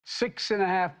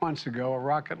6.5 months ago, a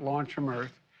rocket launched from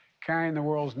Earth, carrying the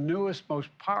world's newest, most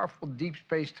powerful deep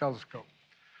space telescope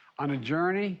on a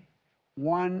journey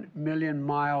 1 million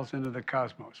miles into the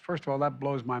cosmos. First of all, that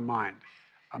blows my mind.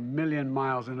 1 million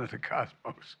miles into the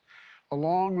cosmos.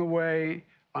 Along the way,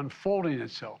 unfolding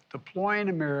itself, deploying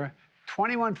a mirror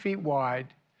 21 feet wide,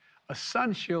 a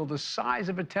sun shield the size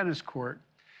of a tennis court,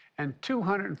 and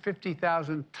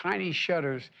 250,000 tiny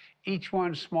shutters, each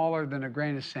one smaller than a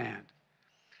grain of sand.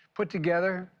 Put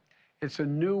together, it's a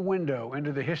new window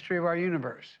into the history of our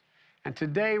universe. And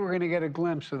today we're going to get a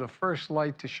glimpse of the first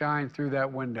light to shine through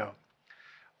that window.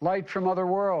 Light from other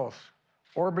worlds,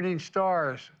 orbiting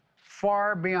stars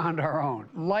far beyond our own.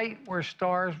 Light where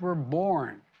stars were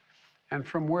born and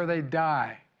from where they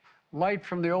die. Light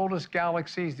from the oldest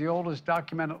galaxies, the oldest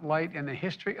documented light in the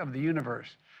history of the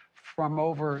universe, from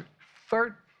over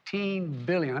 13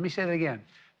 billion, let me say that again,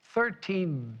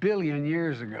 13 billion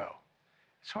years ago.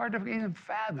 It's hard to even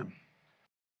fathom.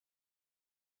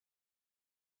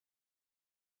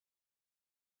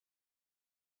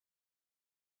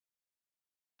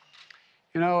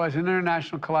 You know, as an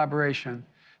international collaboration,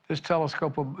 this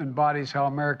telescope embodies how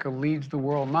America leads the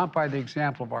world, not by the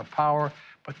example of our power,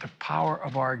 but the power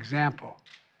of our example.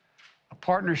 A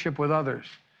partnership with others.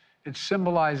 It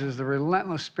symbolizes the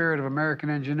relentless spirit of American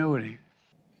ingenuity.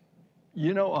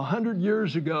 You know, 100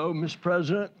 years ago, Mr.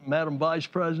 President, Madam Vice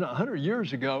President, 100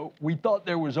 years ago, we thought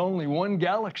there was only one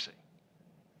galaxy.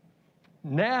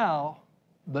 Now,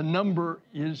 the number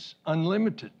is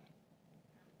unlimited.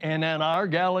 And in our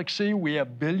galaxy, we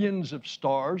have billions of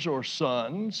stars or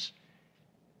suns,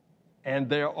 and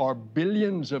there are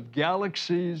billions of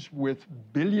galaxies with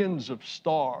billions of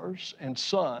stars and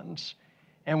suns,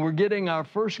 and we're getting our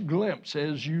first glimpse,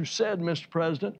 as you said, Mr. President,